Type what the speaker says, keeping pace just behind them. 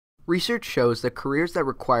research shows that careers that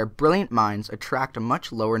require brilliant minds attract a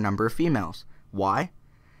much lower number of females. Why?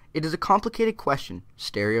 It is a complicated question.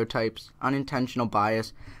 Stereotypes, unintentional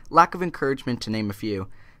bias, lack of encouragement to name a few.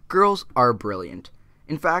 Girls are brilliant.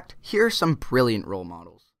 In fact, here are some brilliant role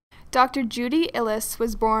models. Dr. Judy Illes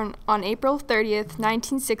was born on April 30th,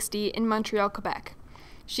 1960 in Montreal, Quebec.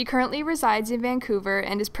 She currently resides in Vancouver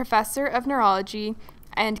and is Professor of Neurology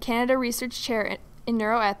and Canada Research Chair in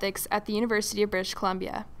Neuroethics at the University of British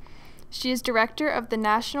Columbia. She is Director of the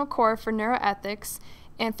National Core for Neuroethics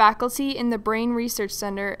and faculty in the Brain Research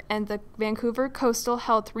Center and the Vancouver Coastal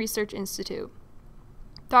Health Research Institute.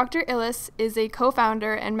 Dr. Illes is a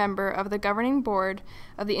co-founder and member of the governing board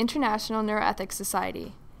of the International Neuroethics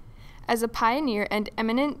Society. As a pioneer and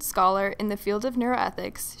eminent scholar in the field of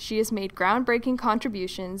neuroethics, she has made groundbreaking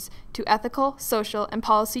contributions to ethical, social, and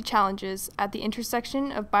policy challenges at the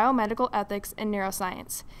intersection of biomedical ethics and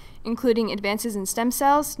neuroscience, including advances in stem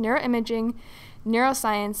cells, neuroimaging,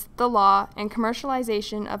 neuroscience, the law, and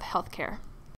commercialization of healthcare.